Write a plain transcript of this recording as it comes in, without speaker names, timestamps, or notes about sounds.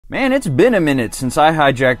Man, it's been a minute since I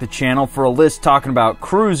hijacked the channel for a list talking about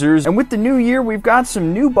cruisers, and with the new year, we've got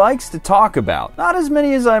some new bikes to talk about. Not as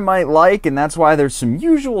many as I might like, and that's why there's some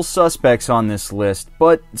usual suspects on this list,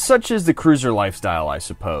 but such is the cruiser lifestyle, I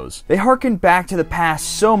suppose. They harken back to the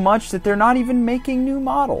past so much that they're not even making new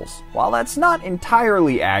models. While that's not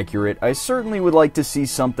entirely accurate, I certainly would like to see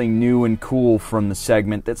something new and cool from the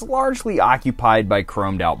segment that's largely occupied by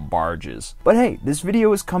chromed out barges. But hey, this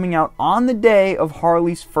video is coming out on the day of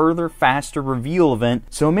Harley's further, faster reveal event,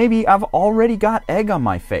 so maybe I've already got egg on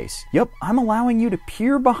my face. Yep, I'm allowing you to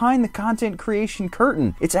peer behind the content creation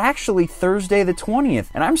curtain. It's actually Thursday the 20th,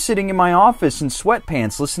 and I'm sitting in my office in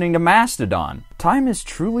sweatpants listening to Mastodon. Time is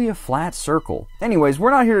truly a flat circle. Anyways, we're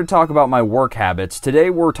not here to talk about my work habits. Today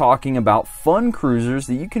we're talking about fun cruisers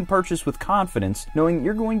that you can purchase with confidence, knowing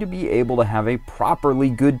you're going to be able to have a properly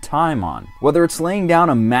good time on. Whether it's laying down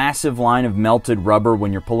a massive line of melted rubber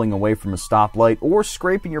when you're pulling away from a stoplight, or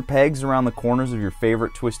scraping your pegs around the corners of your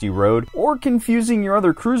favorite twisty road, or confusing your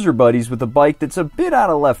other cruiser buddies with a bike that's a bit out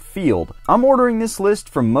of left field. I'm ordering this list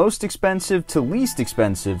from most expensive to least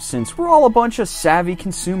expensive, since we're all a bunch of savvy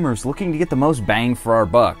consumers looking to get the most bang for our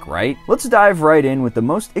buck, right? Let's dive right in with the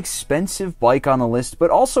most expensive bike on the list, but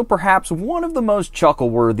also perhaps one of the most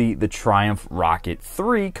chuckle-worthy, the Triumph Rocket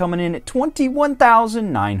 3, coming in at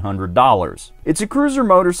 $21,900. It's a cruiser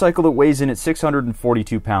motorcycle that weighs in at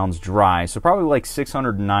 642 pounds dry, so probably like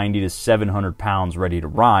 690 to 700 pounds ready to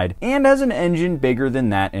ride, and has an engine bigger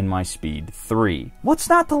than that in my Speed 3. What's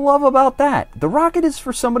not to love about that? The Rocket is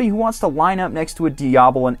for somebody who wants to line up next to a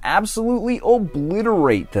Diablo and absolutely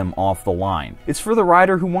obliterate them off the line. It's for the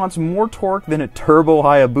rider who wants more torque than a Turbo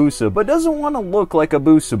Hayabusa, but doesn't want to look like a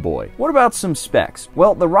Busa boy. What about some specs?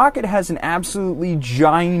 Well, the Rocket has an absolutely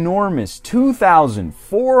ginormous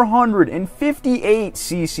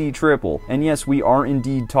 2,458cc triple. And yes, we are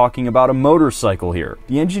indeed talking about a motorcycle here.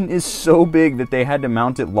 The engine is so big that they had to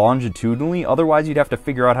mount it longitudinally, otherwise you'd have to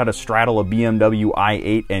figure out how to straddle a BMW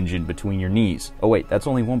i8 engine between your knees. Oh wait, that's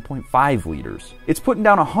only 1.5 liters. It's putting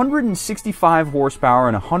down 165 horsepower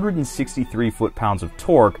and 163 foot-pounds of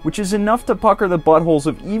torque, which is enough to pucker the buttholes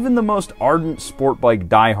of even the most ardent sport bike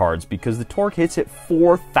diehards, because the torque hits at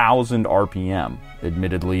 4,000 RPM.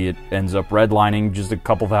 Admittedly, it ends up redlining just a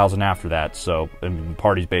couple thousand after that, so I mean, the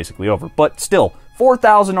party's basically over. But still,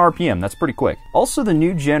 4,000 RPM, that's pretty quick. Also, the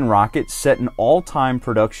new gen Rocket set an all-time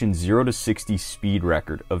production 0 to 60 speed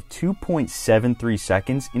record of 2.73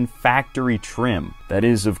 seconds in factory trim. That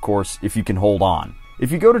is, of course, if you can hold on. If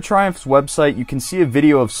you go to Triumph's website, you can see a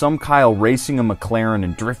video of some Kyle racing a McLaren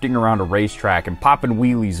and drifting around a racetrack and popping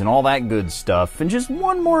wheelies and all that good stuff. And just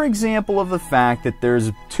one more example of the fact that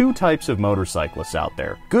there's two types of motorcyclists out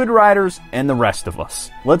there: good riders and the rest of us.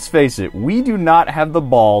 Let's face it, we do not have the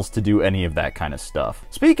balls to do any of that kind of stuff.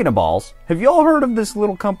 Speaking of balls, have y'all heard of this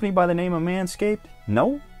little company by the name of Manscaped?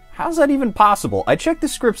 No? How's that even possible? I checked the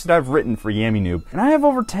scripts that I've written for Yammy Noob, and I have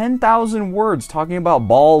over 10,000 words talking about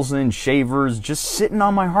balls and shavers just sitting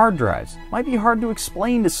on my hard drives. Might be hard to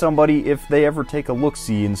explain to somebody if they ever take a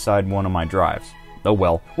look-see inside one of my drives. Oh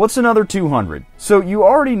well. What's another 200? So you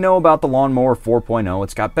already know about the Lawnmower 4.0.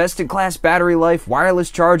 It's got best-in-class battery life,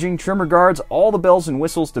 wireless charging, trimmer guards, all the bells and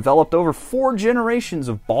whistles developed over 4 generations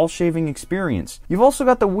of ball shaving experience. You've also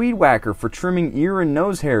got the Weed Whacker for trimming ear and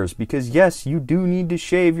nose hairs, because yes, you do need to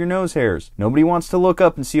shave your nose hairs. Nobody wants to look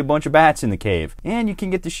up and see a bunch of bats in the cave. And you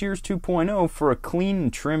can get the Shears 2.0 for a clean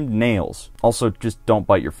and trimmed nails. Also, just don't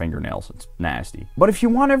bite your fingernails. It's nasty. But if you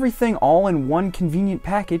want everything all in one convenient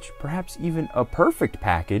package, perhaps even a perfect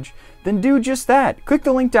package, then do just that. Click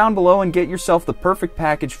the link down below and get yourself the Perfect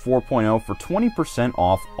Package 4.0 for 20%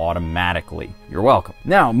 off automatically. You're welcome.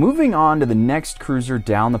 Now, moving on to the next cruiser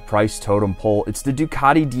down the price totem pole, it's the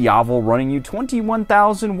Ducati Diavolo, running you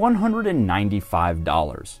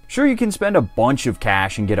 $21,195. Sure, you can spend a bunch of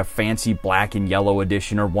cash and get a fancy black and yellow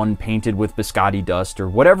edition, or one painted with biscotti dust, or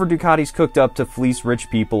whatever Ducati's cooked up to fleece rich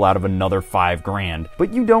people out of another $5 grand,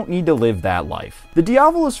 but you don't need to live that life. The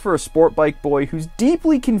Diavolo is for a sport bike boy who's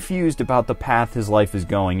deeply confused about the path his life is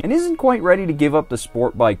going and isn't quite ready to give up the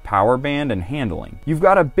sport bike power band and handling. You've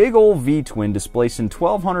got a big old V-twin displacing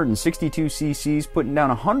 1,262 cc's, putting down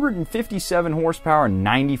 157 horsepower and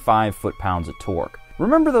 95 foot-pounds of torque.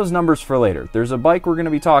 Remember those numbers for later. There's a bike we're going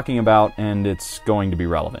to be talking about, and it's going to be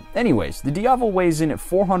relevant. Anyways, the Diavolo weighs in at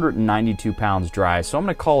 492 pounds dry, so I'm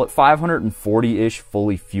going to call it 540-ish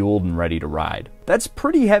fully fueled and ready to ride. That's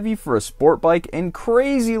pretty heavy for a sport bike and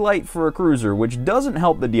crazy light for a cruiser, which doesn't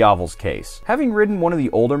help the Diavol's case. Having ridden one of the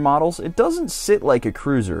older models, it doesn't sit like a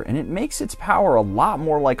cruiser, and it makes its power a lot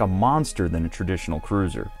more like a monster than a traditional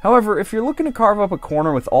cruiser. However, if you're looking to carve up a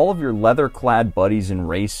corner with all of your leather-clad buddies in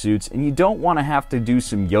race suits, and you don't want to have to do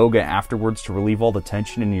some yoga afterwards to relieve all the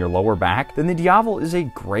tension in your lower back, then the Diavol is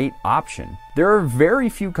a great option. There are very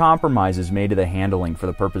few compromises made to the handling for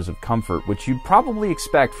the purpose of comfort, which you'd probably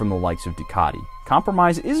expect from the likes of Ducati.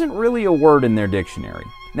 Compromise isn't really a word in their dictionary.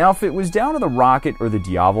 Now, if it was down to the Rocket or the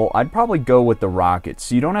Diavol, I'd probably go with the Rocket,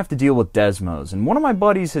 so you don't have to deal with Desmos, and one of my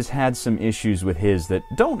buddies has had some issues with his that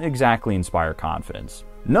don't exactly inspire confidence.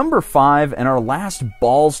 Number 5, and our last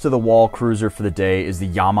balls-to-the-wall cruiser for the day, is the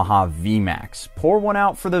Yamaha VMAX. Pour one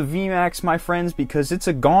out for the VMAX, my friends, because it's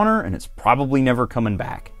a goner and it's probably never coming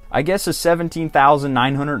back. I guess a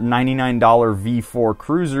 $17,999 V4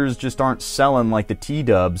 cruisers just aren't selling like the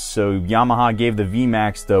T-dubs, so Yamaha gave the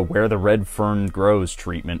VMAX the where the red fern grows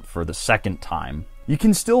treatment for the second time. You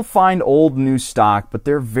can still find old new stock, but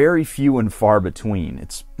they're very few and far between.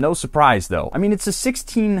 It's no surprise though. I mean, it's a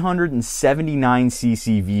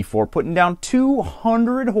 1679cc V4 putting down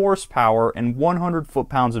 200 horsepower and 100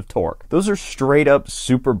 foot-pounds of torque. Those are straight up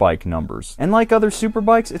superbike numbers. And like other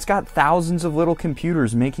superbikes, it's got thousands of little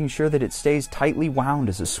computers making sure that it stays tightly wound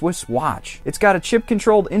as a Swiss watch. It's got a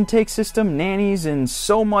chip-controlled intake system, nannies, and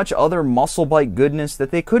so much other muscle bike goodness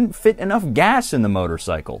that they couldn't fit enough gas in the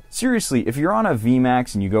motorcycle. Seriously, if you're on a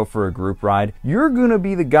VMAX and you go for a group ride, you're gonna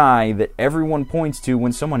be the guy that everyone points to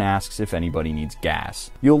when someone asks if anybody needs gas.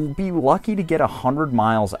 You'll be lucky to get 100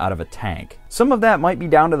 miles out of a tank. Some of that might be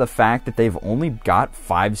down to the fact that they've only got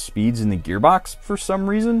 5 speeds in the gearbox for some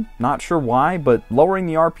reason. Not sure why, but lowering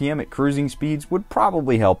the RPM at cruising speeds would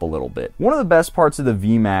probably help a little bit. One of the best parts of the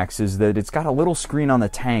VMAX is that it's got a little screen on the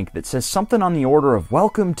tank that says something on the order of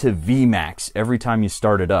 "Welcome to VMAX" every time you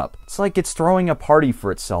start it up. It's like it's throwing a party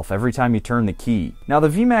for itself every time you turn the key. Now, the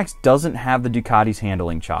VMAX doesn't have the Ducati's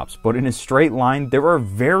handling chops, but in a straight line, there are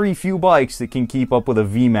very few bikes that can keep up with a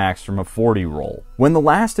VMAX from a 40 roll. When the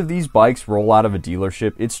last of these bikes roll out of a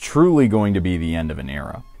dealership, it's truly going to be the end of an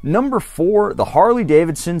era. Number 4, the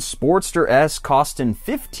Harley-Davidson Sportster S, costing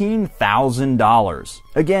 $15,000.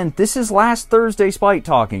 Again, this is last Thursday's Bike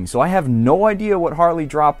Talking, so I have no idea what Harley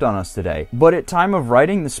dropped on us today. But at time of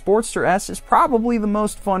writing, the Sportster S is probably the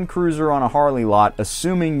most fun cruiser on a Harley lot,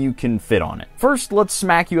 assuming you can fit on it. First, let's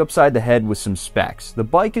smack you upside the head with some specs. The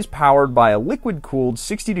bike is powered by a liquid-cooled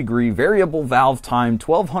 60-degree variable valve timed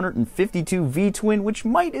 1252 V-twin, which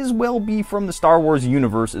might as well be from the Star Wars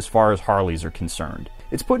universe as far as Harleys are concerned.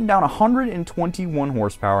 It's putting down 121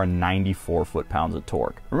 horsepower and 94 foot-pounds of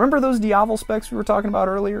torque. Remember those Diavol specs we were talking about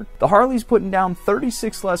earlier? The Harley's putting down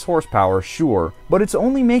 36 less horsepower, sure, but it's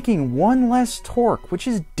only making 1 less torque, which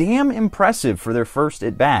is damn impressive for their first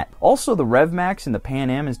at-bat. Also, the RevMax in the Pan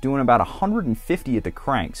Am is doing about 150 at the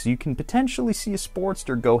crank, so you can potentially see a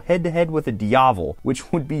Sportster go head-to-head with a Diavol,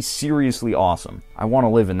 which would be seriously awesome. I want to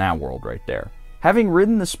live in that world right there. Having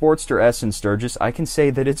ridden the Sportster S in Sturgis, I can say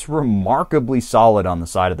that it's remarkably solid on the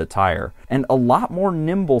side of the tire, and a lot more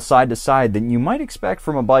nimble side to side than you might expect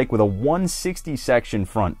from a bike with a 160 section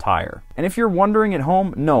front tire. And if you're wondering at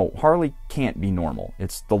home, no, Harley can't be normal.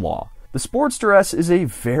 It's the law. The Sportster S is a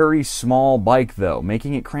very small bike though,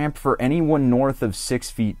 making it cramped for anyone north of 6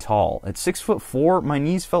 feet tall. At 6'4", my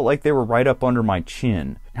knees felt like they were right up under my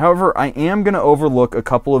chin. However, I am going to overlook a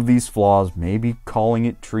couple of these flaws, maybe calling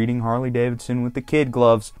it treating Harley-Davidson with the kid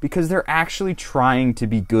gloves, because they're actually trying to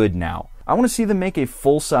be good now. I want to see them make a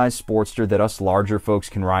full-size Sportster that us larger folks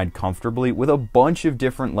can ride comfortably with a bunch of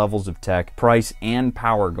different levels of tech, price, and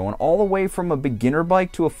power, going all the way from a beginner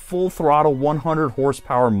bike to a full-throttle 100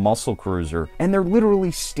 horsepower muscle cruiser, and they're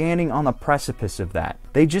literally standing on the precipice of that.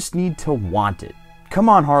 They just need to want it. Come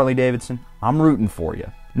on, Harley-Davidson, I'm rooting for you.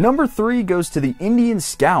 Number 3 goes to the Indian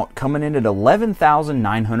Scout, coming in at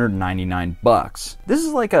 $11,999. This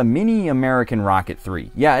is like a mini American Rocket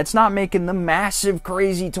 3. Yeah, it's not making the massive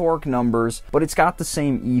crazy torque numbers, but it's got the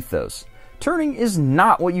same ethos. Turning is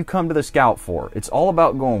not what you come to the Scout for. It's all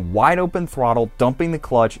about going wide open throttle, dumping the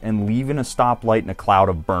clutch, and leaving a stoplight in a cloud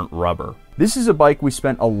of burnt rubber. This is a bike we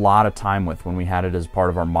spent a lot of time with when we had it as part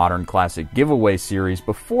of our Modern Classic giveaway series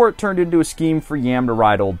before it turned into a scheme for Yam to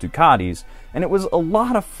ride old Ducatis, and it was a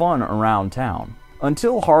lot of fun around town.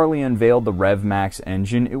 Until Harley unveiled the RevMax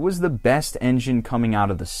engine, it was the best engine coming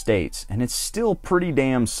out of the States, and it's still pretty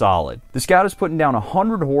damn solid. The Scout is putting down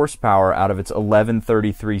 100 horsepower out of its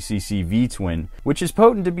 1133cc V-twin, which is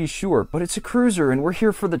potent to be sure, but it's a cruiser and we're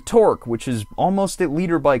here for the torque, which is almost at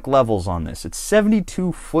leader bike levels on this. It's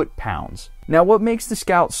 72 foot-pounds. Now, what makes the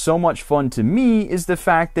Scout so much fun to me is the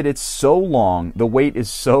fact that it's so long, the weight is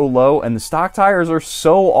so low, and the stock tires are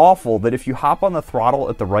so awful that if you hop on the throttle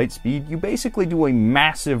at the right speed, you basically do a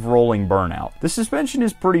massive rolling burnout. The suspension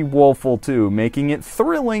is pretty woeful too, making it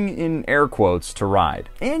thrilling in air quotes to ride.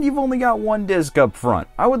 And you've only got one disc up front.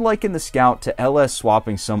 I would liken the Scout to LS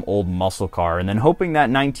swapping some old muscle car and then hoping that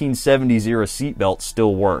 1970s era seatbelt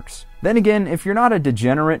still works. Then again, if you're not a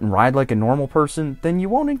degenerate and ride like a normal person, then you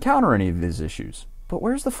won't encounter any of these issues. But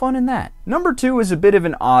where's the fun in that? Number 2 is a bit of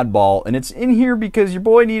an oddball, and it's in here because your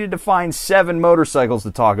boy needed to find 7 motorcycles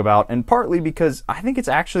to talk about, and partly because I think it's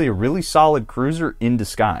actually a really solid cruiser in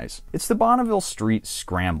disguise. It's the Bonneville Street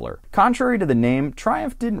Scrambler. Contrary to the name,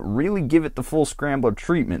 Triumph didn't really give it the full Scrambler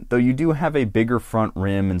treatment, though you do have a bigger front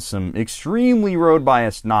rim and some extremely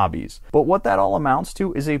road-biased knobbies. But what that all amounts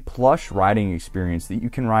to is a plush riding experience that you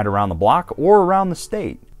can ride around the block or around the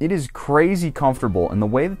state. It is crazy comfortable, and the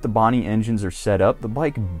way that the Bonnie engines are set up, the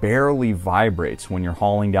bike barely vibrates when you're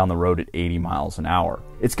hauling down the road at 80 miles an hour.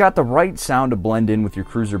 It's got the right sound to blend in with your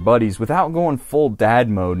cruiser buddies without going full dad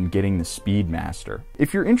mode and getting the Speedmaster.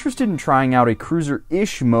 If you're interested in trying out a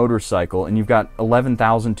cruiser-ish motorcycle and you've got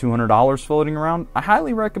 $11,200 floating around, I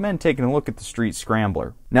highly recommend taking a look at the Street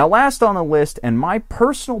Scrambler. Now, last on the list, and my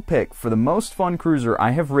personal pick for the most fun cruiser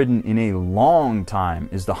I have ridden in a long time,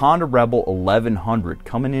 is the Honda Rebel 1100,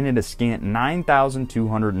 coming in at a scant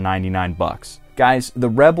 $9,299. Guys, the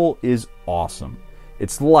Rebel is awesome.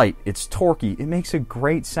 It's light, it's torquey, it makes a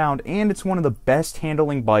great sound, and it's one of the best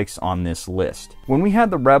handling bikes on this list. When we had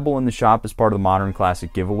the Rebel in the shop as part of the Modern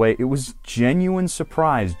Classic giveaway, it was genuine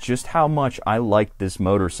surprise just how much I liked this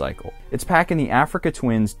motorcycle. It's packing the Africa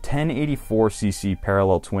Twins 1084cc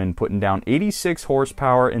parallel twin, putting down 86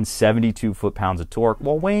 horsepower and 72 foot-pounds of torque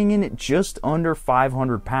while weighing in at just under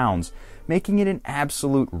 500 pounds, making it an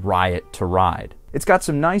absolute riot to ride. It's got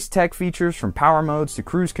some nice tech features from power modes to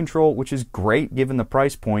cruise control, which is great given the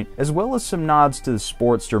price point, as well as some nods to the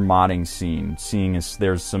Sportster modding scene, seeing as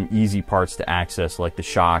there's some easy parts to access like the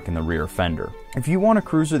shock and the rear fender. If you want a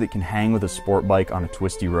cruiser that can hang with a sport bike on a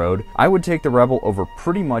twisty road, I would take the Rebel over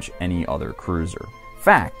pretty much any other cruiser.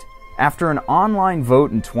 Fact: after an online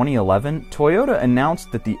vote in 2011, Toyota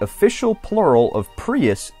announced that the official plural of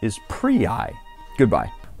Prius is Prii.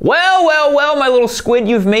 Goodbye. Well, my little squid,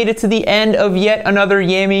 you've made it to the end of yet another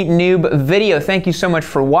Yammy Noob video. Thank you so much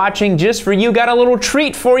for watching. Just for you, got a little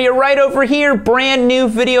treat for you right over here. Brand new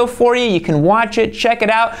video for you. You can watch it, check it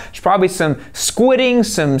out. There's probably some squidding,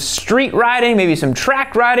 some street riding, maybe some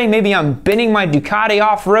track riding. Maybe I'm bending my Ducati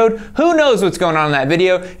off-road. Who knows what's going on in that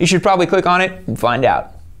video? You should probably click on it and find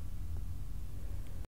out.